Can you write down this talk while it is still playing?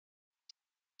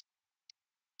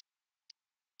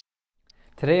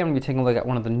Today I'm going to be taking a look at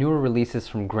one of the newer releases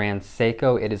from Grand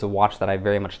Seiko. It is a watch that I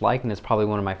very much like and is probably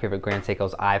one of my favorite Grand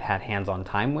Seikos I've had hands-on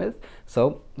time with.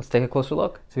 So let's take a closer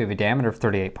look. So we have a diameter of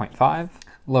 38.5,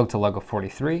 lug to lug of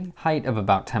 43, height of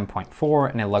about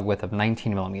 10.4, and a lug width of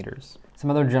 19 millimeters.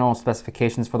 Some other general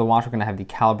specifications for the watch are going to have the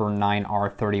caliber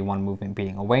 9R31 movement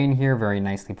being away in here, very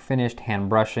nicely finished, hand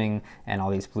brushing, and all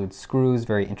these blued screws.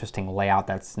 Very interesting layout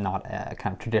that's not a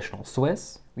kind of traditional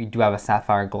Swiss. We do have a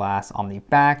sapphire glass on the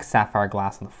back, sapphire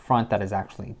glass on the front that is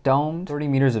actually domed. 30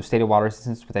 meters of stated water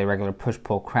resistance with a regular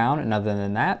push-pull crown, and other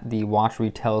than that, the watch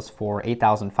retails for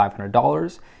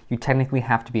 $8,500. You technically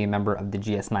have to be a member of the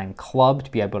GS9 Club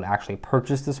to be able to actually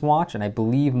purchase this watch, and I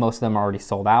believe most of them are already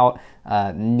sold out.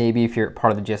 Maybe if you're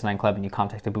part of the GS9 Club and you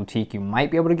contact a boutique, you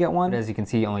might be able to get one. But as you can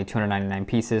see, only 299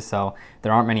 pieces, so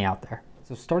there aren't many out there.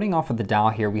 So starting off with the dial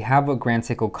here, we have what Grand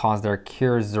Seiko calls their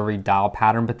Kirizuri dial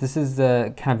pattern, but this is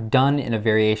kind of done in a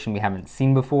variation we haven't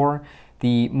seen before.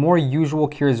 The more usual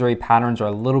Kirizuri patterns are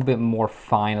a little bit more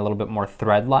fine, a little bit more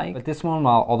thread-like. But this one,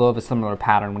 although of a similar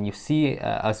pattern, when you see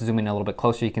us zoom in a little bit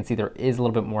closer, you can see there is a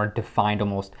little bit more defined,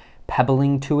 almost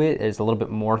pebbling to it. It's a little bit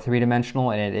more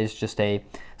three-dimensional, and it is just a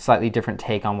slightly different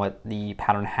take on what the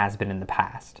pattern has been in the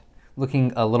past.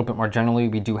 Looking a little bit more generally,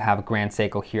 we do have Grand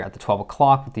Seiko here at the 12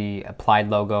 o'clock with the applied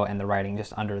logo and the writing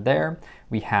just under there.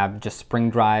 We have just spring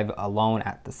drive alone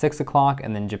at the 6 o'clock,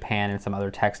 and then Japan and some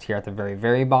other text here at the very,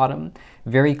 very bottom.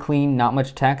 Very clean, not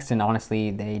much text, and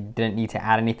honestly, they didn't need to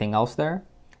add anything else there.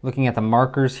 Looking at the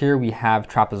markers here, we have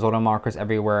trapezoidal markers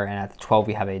everywhere, and at the 12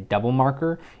 we have a double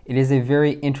marker. It is a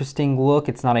very interesting look.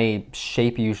 It's not a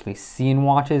shape you usually see in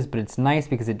watches, but it's nice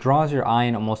because it draws your eye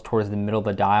in almost towards the middle of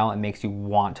the dial. It makes you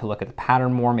want to look at the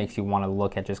pattern more, makes you want to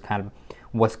look at just kind of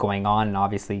what's going on, and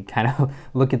obviously kind of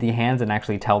look at the hands and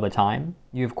actually tell the time.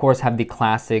 You of course have the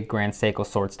classic Grand Seiko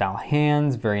sword style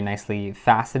hands, very nicely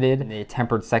faceted. The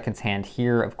tempered seconds hand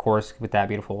here, of course, with that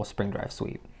beautiful spring drive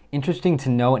sweep. Interesting to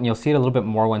note, and you'll see it a little bit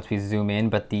more once we zoom in,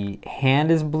 but the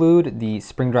hand is blued, the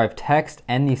spring drive text,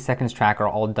 and the seconds track are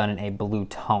all done in a blue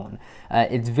tone.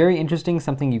 It's very interesting,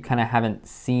 something you kind of haven't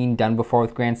seen done before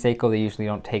with Grand Seiko. They usually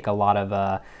don't take a lot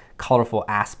of colorful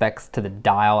aspects to the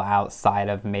dial outside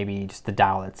of maybe just the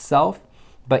dial itself.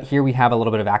 But here we have a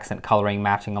little bit of accent coloring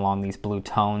matching along these blue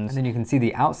tones. And then you can see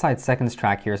the outside seconds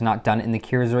track here is not done in the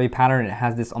Kirizuri pattern. It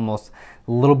has this almost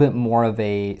a little bit more of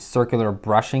a circular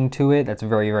brushing to it that's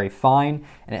very, very fine.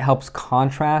 And it helps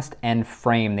contrast and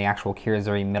frame the actual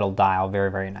Kirizuri middle dial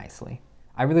very, very nicely.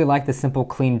 I really like the simple,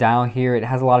 clean dial here. It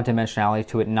has a lot of dimensionality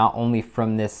to it, not only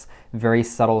from this very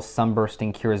subtle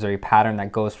sunbursting Kirizuri pattern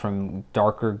that goes from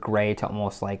darker gray to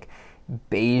almost like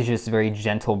beige-ish, very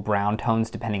gentle brown tones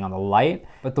depending on the light.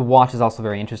 But the watch is also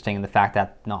very interesting in the fact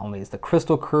that not only is the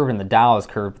crystal curved and the dial is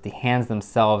curved, but the hands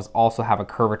themselves also have a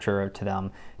curvature to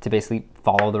them to basically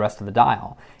follow the rest of the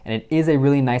dial. And it is a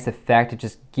really nice effect. It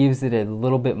just gives it a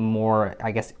little bit more,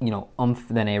 I guess, oomph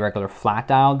than a regular flat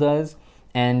dial does.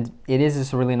 And it is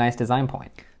just a really nice design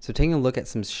point. So taking a look at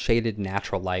some shaded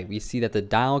natural light, we see that the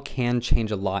dial can change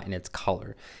a lot in its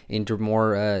color. In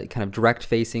more kind of direct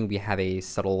facing, we have a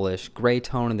subtle-ish gray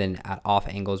tone, and then at off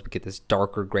angles, we get this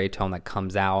darker gray tone that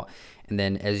comes out. And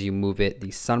then as you move it, the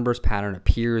sunburst pattern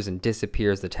appears and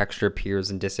disappears, the texture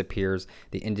appears and disappears,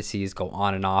 the indices go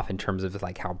on and off in terms of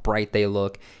like how bright they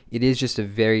look. It is just a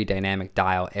very dynamic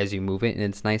dial as you move it, and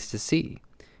it's nice to see.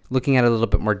 Looking at it a little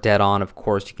bit more dead on, of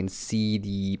course, you can see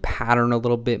the pattern a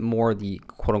little bit more. The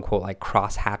quote-unquote like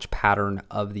cross-hatch pattern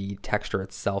of the texture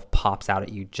itself pops out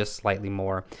at you just slightly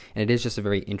more, and it is just a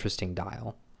very interesting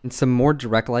dial. In some more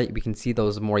direct light, we can see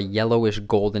those more yellowish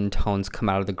golden tones come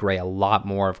out of the gray a lot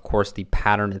more. Of course, the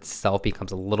pattern itself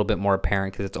becomes a little bit more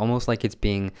apparent because it's almost like it's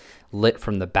being lit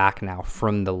from the back now,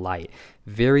 from the light.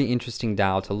 Very interesting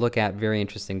dial to look at, very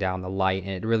interesting dial in the light,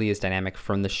 and it really is dynamic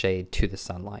from the shade to the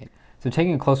sunlight. So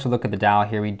taking a closer look at the dial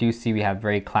here, we do see we have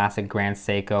very classic Grand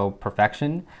Seiko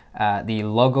perfection. The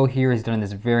logo here is done in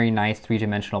this very nice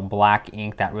three-dimensional black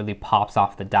ink that really pops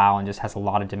off the dial and just has a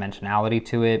lot of dimensionality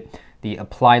to it. The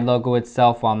applied logo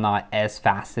itself, while not as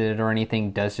faceted or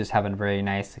anything, does just have a very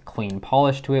nice clean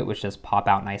polish to it, which does pop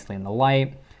out nicely in the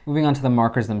light. Moving on to the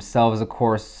markers themselves, of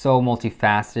course, so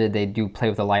multifaceted. They do play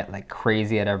with the light like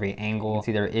crazy at every angle. You can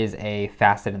see there is a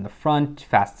facet in the front,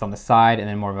 facets on the side, and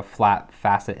then more of a flat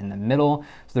facet in the middle.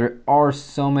 So there are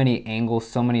so many angles,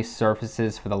 so many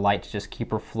surfaces for the light to just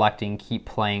keep reflecting, keep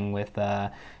playing with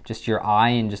just your eye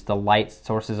and just the light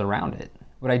sources around it.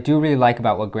 What I do really like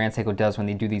about what Grand Seiko does when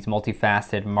they do these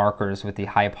multifaceted markers with the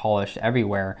high polish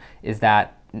everywhere is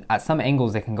that at some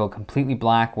angles they can go completely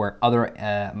black, where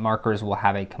other markers will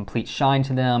have a complete shine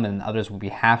to them, and others will be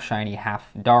half shiny,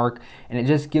 half dark, and it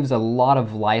just gives a lot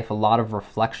of life, a lot of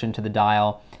reflection to the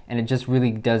dial, and it just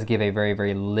really does give a very,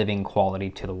 very living quality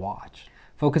to the watch.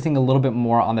 Focusing a little bit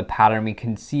more on the pattern, we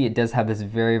can see it does have this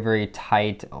very, very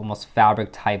tight, almost fabric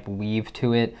type weave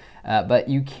to it, but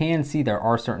you can see there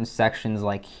are certain sections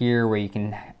like here where you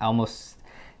can almost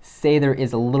say there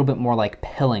is a little bit more like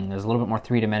pilling. There's a little bit more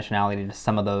three-dimensionality to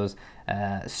some of those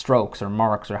strokes or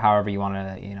marks, or however you want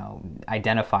to, you know,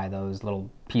 identify those little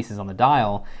pieces on the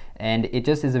dial. And it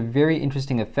just is a very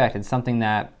interesting effect. It's something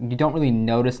that you don't really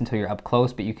notice until you're up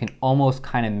close, but you can almost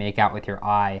kind of make out with your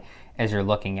eye as you're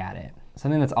looking at it.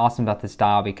 Something that's awesome about this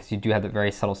dial, because you do have that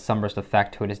very subtle sunburst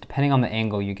effect to it, is depending on the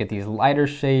angle, you get these lighter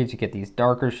shades, you get these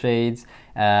darker shades,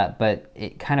 but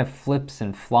it kind of flips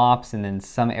and flops, and then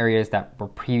some areas that were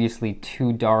previously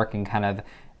too dark and kind of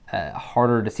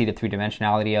harder to see the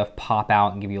three-dimensionality of pop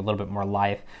out and give you a little bit more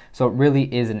life. So it really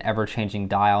is an ever-changing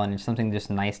dial, and it's something just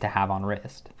nice to have on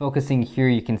wrist. Focusing here,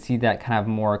 you can see that kind of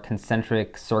more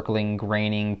concentric, circling,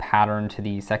 graining pattern to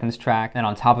the seconds track. And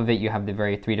on top of it, you have the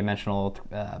very three-dimensional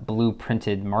blue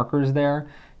printed markers there.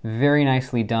 Very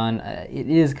nicely done. It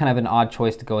is kind of an odd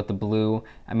choice to go with the blue.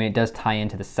 I mean, it does tie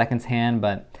into the seconds hand,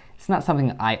 but it's not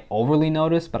something I overly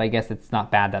notice, but I guess it's not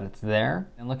bad that it's there.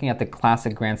 And looking at the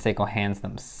classic Grand Seiko hands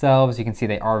themselves, you can see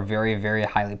they are very, very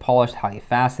highly polished, highly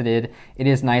faceted. It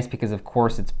is nice because, of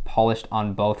course, it's polished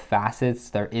on both facets.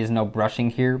 There is no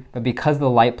brushing here, but because of the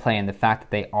light play and the fact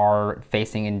that they are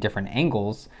facing in different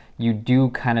angles, you do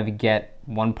kind of get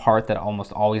one part that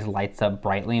almost always lights up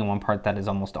brightly and one part that is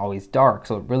almost always dark.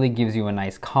 So it really gives you a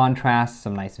nice contrast,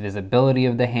 some nice visibility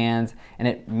of the hands, and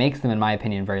it makes them, in my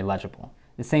opinion, very legible.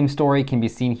 The same story can be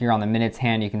seen here on the minutes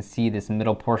hand. You can see this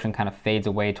middle portion kind of fades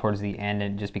away towards the end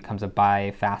and it just becomes a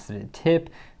bifaceted tip,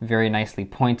 very nicely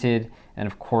pointed. And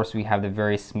of course we have the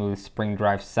very smooth spring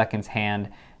drive seconds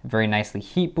hand, very nicely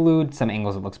heat blued. Some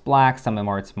angles it looks black, some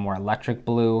more it's more electric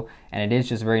blue, and it is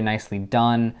just very nicely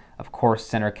done. Of course,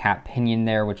 center cap pinion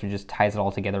there, which just ties it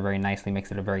all together very nicely,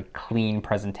 makes it a very clean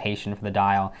presentation for the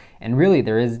dial. And really,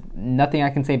 there is nothing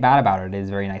I can say bad about it. It is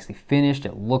very nicely finished.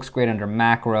 It looks great under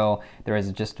macro. There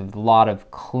is just a lot of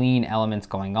clean elements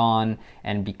going on.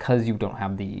 And because you don't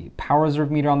have the power reserve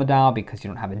meter on the dial, because you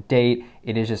don't have a date,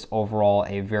 it is just overall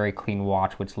a very clean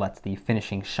watch, which lets the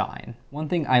finishing shine. One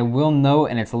thing I will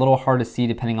note, and it's a little hard to see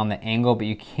depending on the angle, but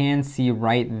you can see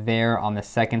right there on the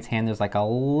seconds hand, there's like a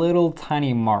little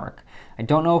tiny mark. I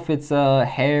don't know if it's a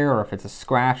hair or if it's a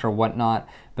scratch or whatnot,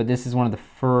 but this is one of the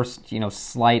first,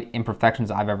 slight imperfections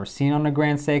I've ever seen on a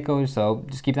Grand Seiko, so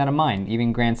just keep that in mind.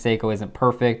 Even Grand Seiko isn't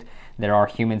perfect. There are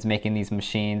humans making these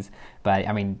machines, but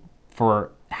I mean,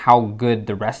 for how good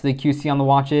the rest of the QC on the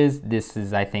watch is, this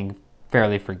is, I think,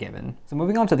 fairly forgiven. So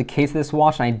moving on to the case of this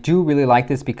watch, and I do really like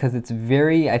this because it's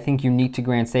very, I think, unique to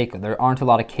Grand Seiko. There aren't a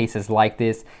lot of cases like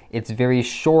this. It's very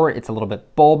short, it's a little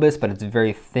bit bulbous, but it's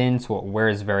very thin, so it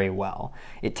wears very well.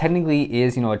 It technically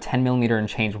is, a 10mm and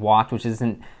change watch, which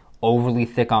isn't overly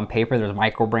thick on paper. There's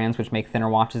micro brands which make thinner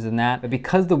watches than that. But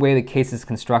because the way the case is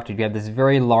constructed, you have this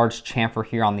very large chamfer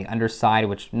here on the underside,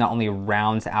 which not only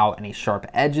rounds out any sharp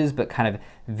edges, but kind of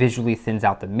visually thins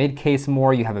out the mid case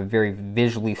more. You have a very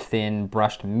visually thin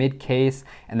brushed mid case,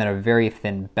 and then a very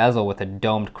thin bezel with a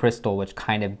domed crystal, which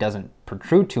kind of doesn't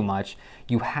protrude too much.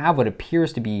 You have what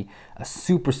appears to be a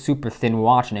super, super thin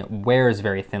watch, and it wears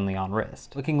very thinly on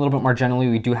wrist. Looking a little bit more generally,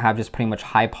 we do have just pretty much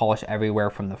high polish everywhere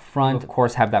from the front. Of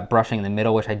course, have that brushing in the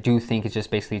middle, which I do think is just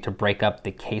basically to break up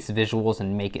the case visuals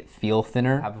and make it feel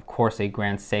thinner. Have, of course, a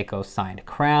Grand Seiko signed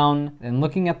crown. And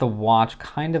looking at the watch,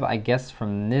 kind of, I guess,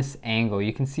 from this angle,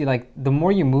 you can see like the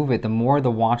more you move it, the more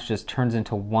the watch just turns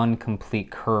into one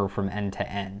complete curve from end to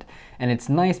end. And it's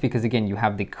nice because, again, you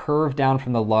have the curve down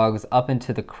from the lugs up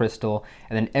into the crystal,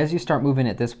 and then as you start moving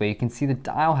it this way, you can see the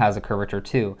dial has a curvature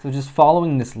too. So just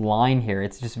following this line here,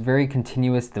 it's just very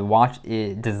continuous. The watch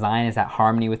design is at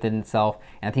harmony within itself,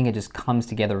 and I think it just comes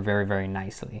together very, very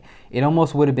nicely. It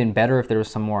almost would have been better if there was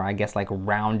some more, I guess, like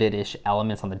rounded-ish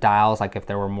elements on the dials, like if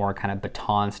there were more kind of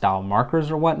baton-style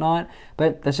markers or whatnot,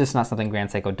 but that's just not something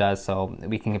Grand Seiko does, so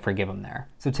we can forgive them there.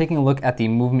 So taking a look at the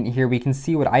movement here, we can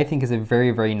see what I think is a very,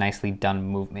 very nicely done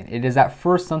movement. It is at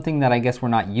first something that I guess we're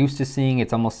not used to seeing.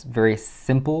 It's almost very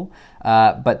simple,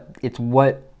 but it's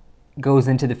what goes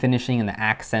into the finishing and the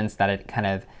accents that it kind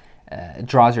of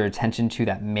draws your attention to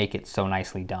that make it so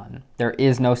nicely done. There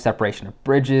is no separation of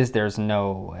bridges. There's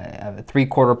no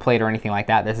 3/4 plate or anything like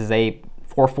that. This is a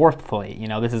 4/4 plate.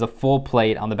 This is a full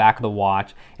plate on the back of the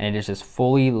watch, and it is just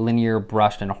fully linear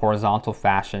brushed in a horizontal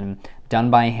fashion. done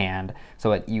by hand.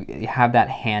 So you have that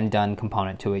hand-done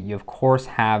component to it. You of course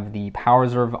have the power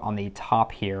reserve on the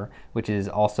top here, which is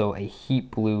also a heat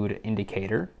blued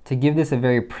indicator. To give this a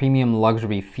very premium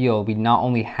luxury feel, we not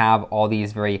only have all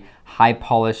these very high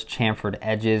polished chamfered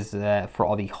edges for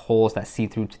all the holes that see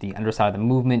through to the underside of the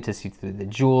movement, to see through the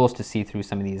jewels, to see through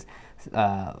some of these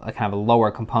kind of lower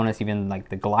components, even like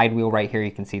the glide wheel right here,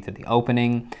 you can see through the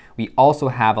opening. We also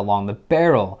have along the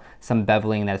barrel some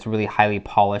beveling that's really highly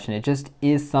polished, and it just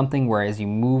is something where as you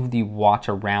move the watch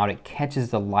around, it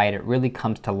catches the light, it really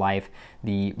comes to life.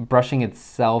 The brushing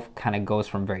itself kind of goes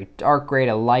from very dark gray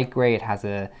to light gray. It has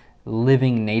a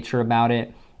living nature about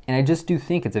it. And I just do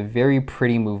think it's a very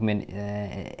pretty movement,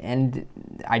 and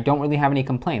I don't really have any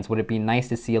complaints. Would it be nice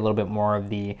to see a little bit more of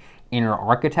the inner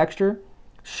architecture?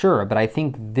 Sure, but I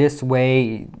think this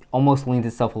way almost leans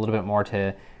itself a little bit more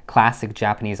to classic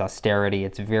Japanese austerity.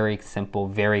 It's very simple,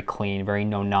 very clean, very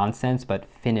no nonsense,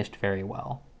 but finished very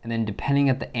well. And then depending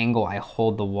at the angle I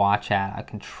hold the watch at, I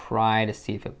can try to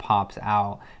see if it pops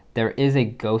out. There is a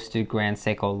ghosted Grand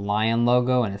Seiko lion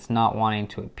logo, and it's not wanting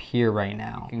to appear right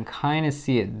now. You can kind of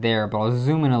see it there, but I'll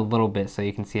zoom in a little bit so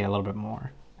you can see it a little bit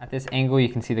more. At this angle, you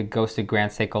can see the ghosted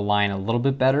Grand Seiko lion a little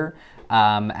bit better.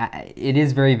 It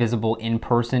is very visible in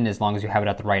person as long as you have it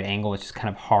at the right angle. It's just kind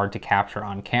of hard to capture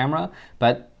on camera,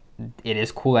 but it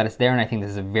is cool that it's there, and I think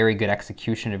this is a very good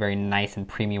execution, a very nice and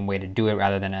premium way to do it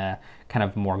rather than a kind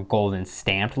of more golden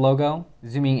stamped logo.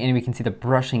 Zooming in, we can see the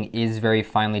brushing is very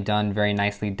finely done, very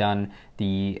nicely done.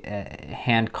 The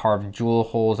hand-carved jewel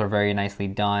holes are very nicely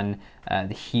done.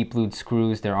 The heat-blued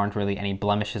screws, there aren't really any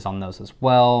blemishes on those as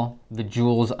well. The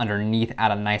jewels underneath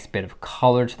add a nice bit of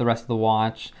color to the rest of the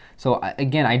watch. So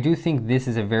again, I do think this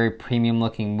is a very premium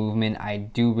looking movement. I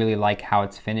do really like how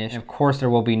it's finished. And of course, there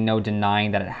will be no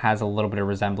denying that it has a little bit of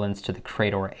resemblance to the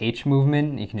Crador H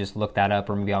movement. You can just look that up,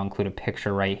 or maybe I'll include a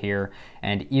picture right here.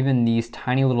 And even these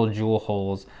tiny little jewel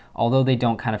holes, although they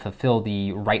don't kind of fulfill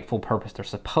the rightful purpose they're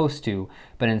supposed to,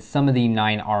 but in some of the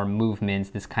 9R movements,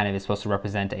 this kind of is supposed to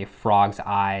represent a frog's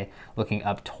eye looking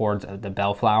up towards the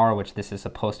bellflower, which this is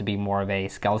supposed to be more of a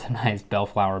skeletonized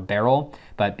bellflower barrel,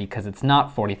 but because it's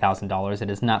not $40,000, it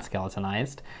is not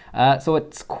skeletonized. So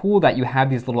it's cool that you have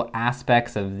these little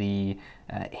aspects of the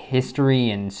history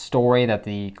and story that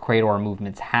the Crador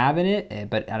movements have in it,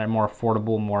 but at a more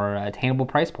affordable, more attainable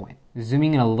price point.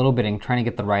 Zooming in a little bit and trying to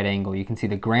get the right angle, you can see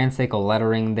the Grand Seiko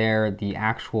lettering there, the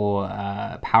actual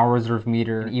power reserve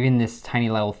meter, even this tiny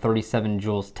little 37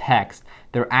 joules text.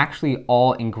 They're actually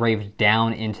all engraved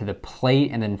down into the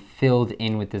plate and then filled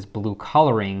in with this blue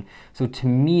coloring. So to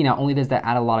me, not only does that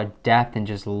add a lot of depth and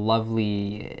just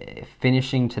lovely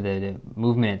finishing to the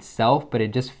movement itself, but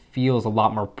it just feels a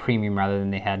lot more premium rather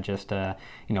than they had just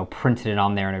printed it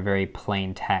on there in a very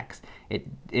plain text. It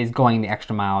is going the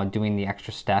extra mile, doing the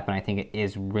extra step, and I think it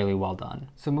is really well done.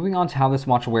 So moving on to how this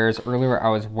watch wears, earlier I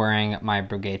was wearing my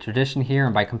Brigade Tradition here,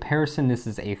 and by comparison this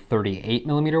is a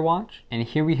 38mm watch. And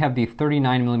here we have the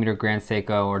 39mm Grand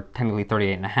Seiko, or technically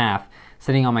 38.5,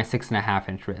 sitting on my 6.5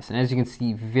 inch wrist. And as you can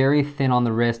see, very thin on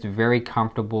the wrist, very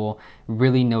comfortable,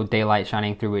 really no daylight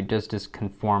shining through. It does just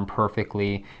conform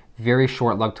perfectly. Very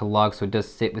short lug to lug, so it does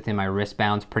sit within my wrist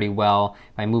bounds pretty well.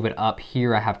 If I move it up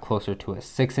here, I have closer to a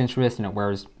 6-inch wrist, and it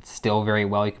wears still very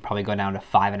well. You could probably go down to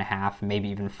 5.5, maybe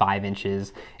even 5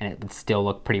 inches, and it would still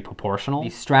look pretty proportional. The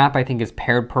strap, I think, is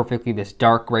paired perfectly. This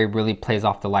dark gray really plays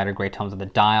off the lighter gray tones of the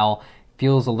dial.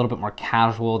 Feels a little bit more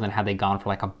casual than had they gone for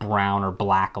like a brown or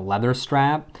black leather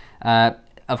strap.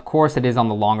 Of course, it is on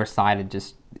the longer side.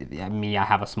 I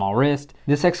have a small wrist.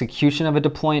 This execution of a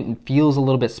deployment feels a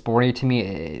little bit sporty to me.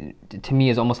 It, to me,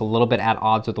 is almost a little bit at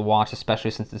odds with the watch,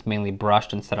 especially since it's mainly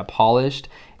brushed instead of polished.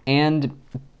 And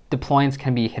deployments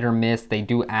can be hit or miss. They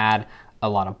do add a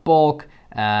lot of bulk,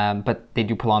 but they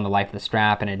do prolong the life of the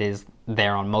strap, and it is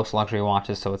there on most luxury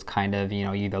watches, so it's kind of,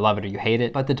 you either love it or you hate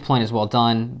it. But the deployment is well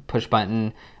done, push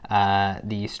button.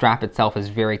 The strap itself is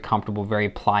very comfortable, very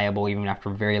pliable, even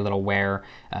after very little wear.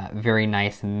 Very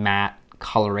nice matte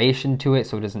coloration to it,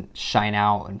 so it doesn't shine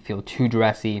out and feel too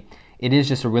dressy. It is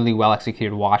just a really well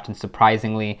executed watch, and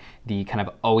surprisingly, the kind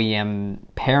of OEM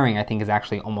pairing I think is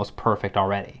actually almost perfect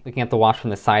already. Looking at the watch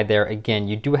from the side there, again,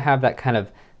 you do have that kind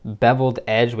of beveled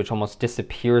edge which almost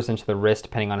disappears into the wrist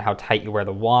depending on how tight you wear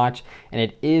the watch, and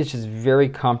it is just very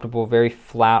comfortable, very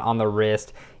flat on the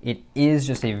wrist. It is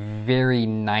just a very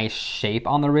nice shape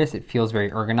on the wrist. It feels very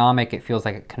ergonomic. It feels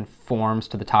like it conforms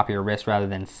to the top of your wrist rather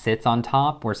than sits on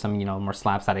top, where some more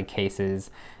slab-sided cases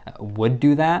would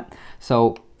do that.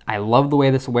 So I love the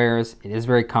way this wears. It is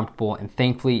very comfortable, and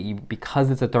thankfully, because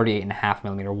it's a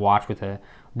 38.5mm watch with a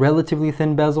relatively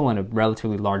thin bezel and a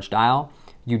relatively large dial,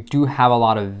 you do have a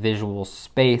lot of visual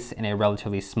space in a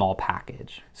relatively small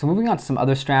package. So moving on to some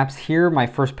other straps here, my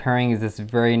first pairing is this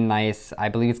very nice, I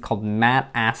believe it's called Matte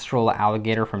Astral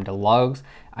Alligator from Delugs.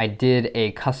 I did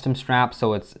a custom strap,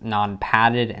 so it's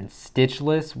non-padded and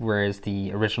stitchless, whereas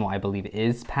the original I believe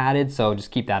is padded, so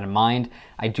just keep that in mind.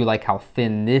 I do like how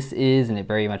thin this is, and it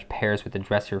very much pairs with the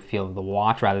dressier feel of the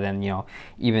watch rather than,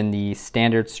 even the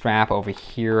standard strap over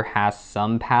here has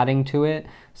some padding to it.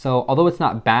 So although it's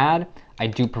not bad, I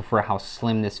do prefer how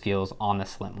slim this feels on the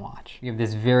slim watch. You have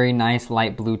this very nice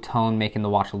light blue tone making the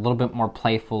watch a little bit more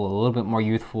playful, a little bit more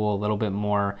youthful, a little bit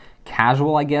more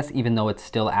casual, I guess, even though it's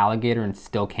still alligator and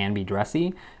still can be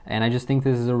dressy. And I just think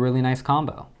this is a really nice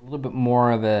combo. A little bit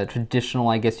more of a traditional,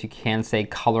 I guess you can say,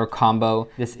 color combo.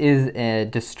 This is a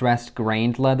distressed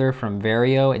grained leather from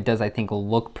Vario. It does, I think,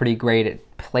 look pretty great. It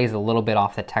plays a little bit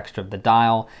off the texture of the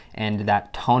dial, and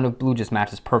that tone of blue just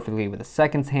matches perfectly with the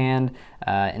seconds hand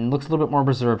and looks a little bit more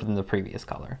reserved than the previous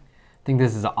color. I think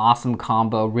this is an awesome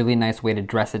combo, really nice way to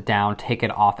dress it down, take it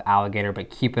off alligator,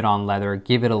 but keep it on leather,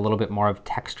 give it a little bit more of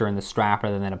texture in the strap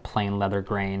rather than a plain leather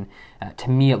grain. To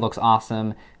me, it looks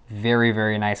awesome. Very,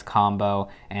 very nice combo.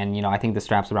 And I think the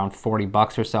strap's around 40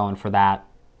 bucks or so, and for that,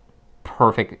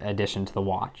 perfect addition to the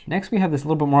watch. Next, we have this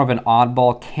little bit more of an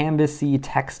oddball canvasy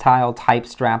textile type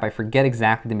strap. I forget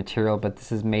exactly the material, but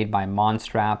this is made by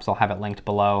Monstraps. I'll have it linked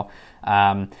below.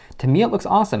 To me, it looks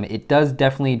awesome. It does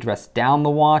definitely dress down the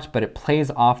watch, but it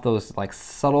plays off those like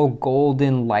subtle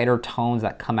golden lighter tones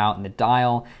that come out in the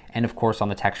dial and of course on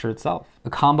the texture itself. The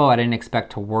combo I didn't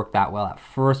expect to work that well at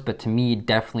first, but to me it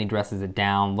definitely dresses it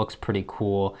down, looks pretty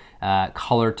cool.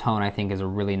 Color tone I think is a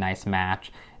really nice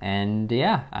match. And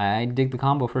yeah, I dig the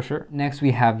combo for sure. Next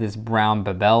we have this brown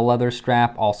Babele leather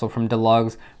strap, also from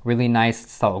Delugs. Really nice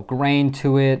subtle grain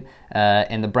to it.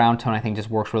 And the brown tone I think just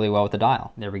works really well with the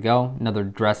dial. There we go, another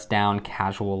dress down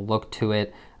casual look to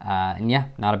it. And yeah,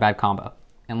 not a bad combo.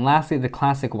 And lastly, the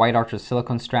classic White Archer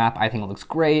silicone strap. I think it looks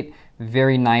great.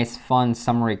 Very nice, fun,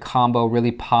 summery combo.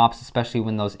 Really pops, especially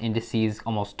when those indices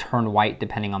almost turn white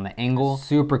depending on the angle.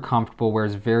 Super comfortable,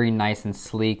 wears very nice and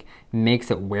sleek.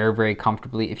 Makes it wear very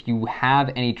comfortably. If you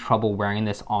have any trouble wearing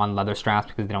this on leather straps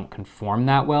because they don't conform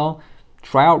that well,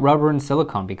 try out rubber and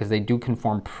silicone because they do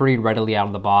conform pretty readily out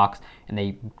of the box and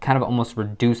they kind of almost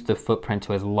reduce the footprint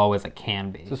to as low as it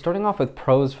can be. So starting off with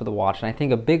pros for the watch, and I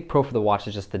think a big pro for the watch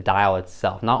is just the dial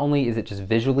itself. Not only is it just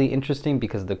visually interesting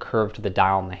because of the curve to the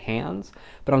dial in the hands,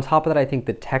 but on top of that I think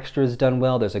the texture is done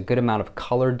well. There's a good amount of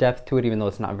color depth to it even though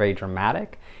it's not very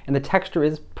dramatic, and the texture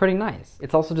is pretty nice.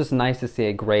 It's also just nice to see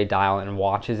a gray dial in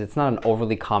watches. It's not an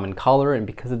overly common color, and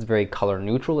because it's very color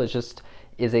neutral, it's just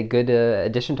is a good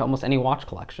addition to almost any watch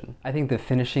collection. I think the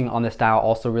finishing on this dial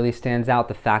also really stands out.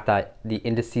 The fact that the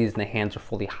indices and the hands are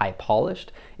fully high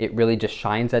polished, it really just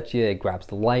shines at you, it grabs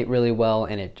the light really well,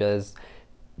 and it does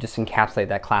just encapsulate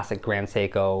that classic Grand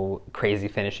Seiko crazy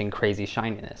finishing, crazy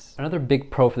shininess. Another big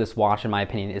pro for this watch in my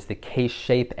opinion is the case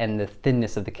shape and the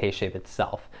thinness of the case shape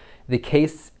itself. The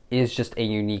case is just a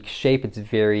unique shape. It's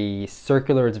very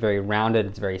circular, it's very rounded,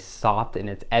 it's very soft in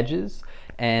its edges,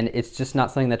 and it's just not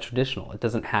something that's traditional. It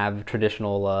doesn't have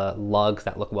traditional lugs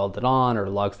that look welded on or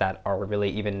lugs that are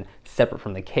really even separate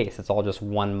from the case. It's all just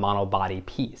one monobody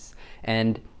piece.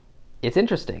 And it's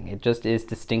interesting. It just is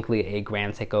distinctly a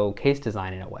Grand Seiko case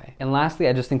design in a way. And lastly,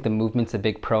 I just think the movement's a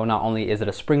big pro. Not only is it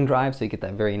a spring drive, so you get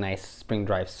that very nice spring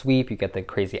drive sweep, you get the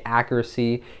crazy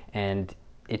accuracy, and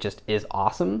it just is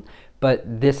awesome.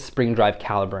 But this spring drive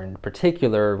caliber in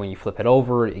particular, when you flip it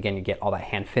over, again, you get all that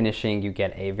hand finishing, you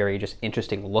get a very just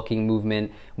interesting looking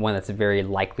movement, one that's very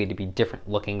likely to be different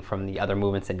looking from the other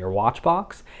movements in your watch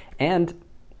box, and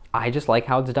I just like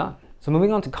how it's done. So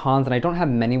moving on to cons, and I don't have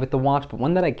many with the watch, but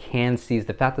one that I can see is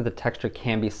the fact that the texture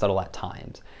can be subtle at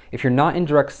times. If you're not in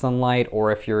direct sunlight,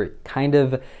 or if you're kind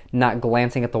of not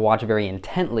glancing at the watch very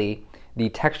intently, the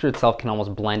texture itself can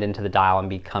almost blend into the dial and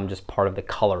become just part of the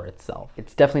color itself.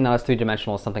 It's definitely not as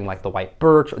three-dimensional as something like the white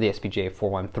birch or the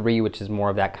SBGY023, which is more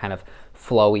of that kind of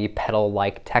flowy,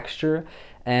 petal-like texture,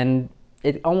 and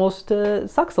it almost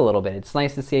sucks a little bit. It's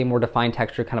nice to see a more defined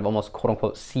texture, kind of almost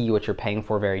quote-unquote see what you're paying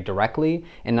for very directly,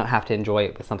 and not have to enjoy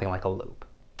it with something like a loop.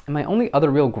 And my only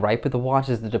other real gripe with the watch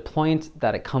is the deployment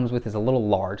that it comes with is a little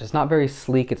large. It's not very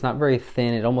sleek, it's not very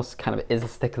thin, it almost kind of is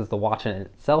as thick as the watch in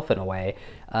itself in a way.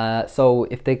 So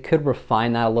if they could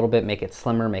refine that a little bit, make it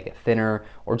slimmer, make it thinner,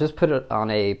 or just put it on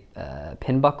a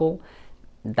pin buckle,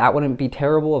 that wouldn't be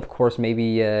terrible. Of course,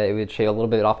 maybe it would shave a little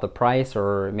bit off the price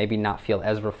or maybe not feel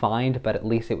as refined, but at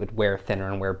least it would wear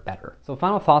thinner and wear better. So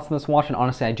final thoughts on this watch, and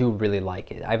honestly, I do really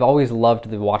like it. I've always loved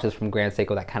the watches from Grand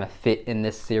Seiko that kind of fit in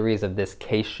this series of this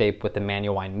case shape with the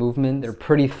manual wind movement. They're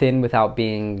pretty thin without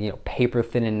being, you know, paper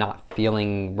thin and not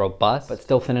feeling robust, but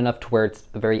still thin enough to where it's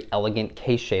a very elegant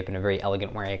case shape and a very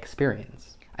elegant wearing experience.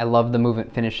 I love the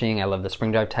movement finishing, I love the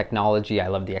spring drive technology, I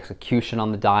love the execution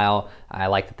on the dial. I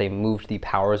like that they moved the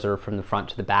power reserve from the front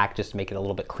to the back just to make it a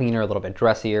little bit cleaner, a little bit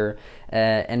dressier.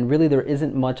 And really there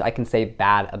isn't much I can say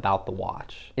bad about the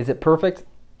watch. Is it perfect?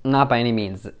 Not by any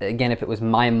means. Again, if it was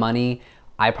my money,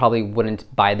 I probably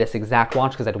wouldn't buy this exact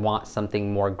watch because I'd want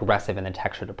something more aggressive in the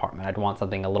texture department. I'd want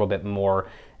something a little bit more,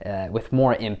 with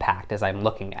more impact as I'm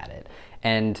looking at it.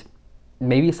 And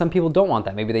maybe some people don't want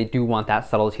that. Maybe they do want that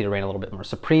subtlety to reign a little bit more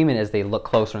supreme, and as they look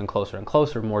closer and closer and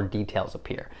closer, more details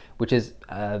appear, which is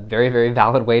a very, very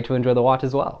valid way to enjoy the watch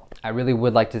as well. I really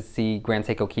would like to see Grand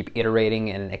Seiko keep iterating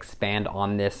and expand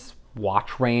on this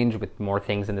watch range with more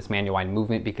things in this manual wind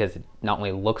movement, because it not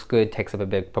only looks good, takes up a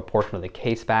big proportion of the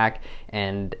case back,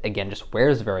 and again, just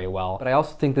wears very well. But I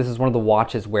also think this is one of the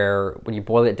watches where, when you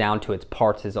boil it down to its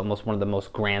parts, is almost one of the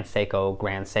most Grand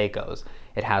Seikos.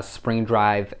 It has spring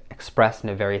drive expressed in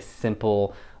a very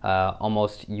simple,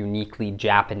 almost uniquely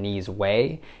Japanese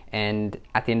way. And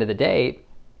at the end of the day,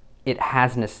 it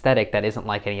has an aesthetic that isn't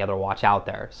like any other watch out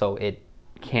there. So it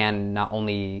can not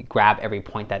only grab every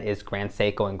point that is Grand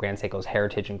Seiko and Grand Seiko's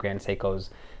heritage and Grand Seiko's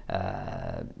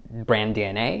brand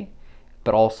DNA,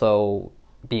 but also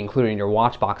be included in your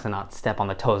watch box and not step on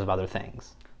the toes of other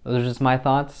things. Those are just my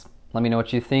thoughts. Let me know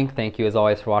what you think. Thank you as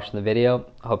always for watching the video.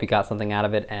 I hope you got something out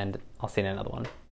of it, and I'll see you in another one.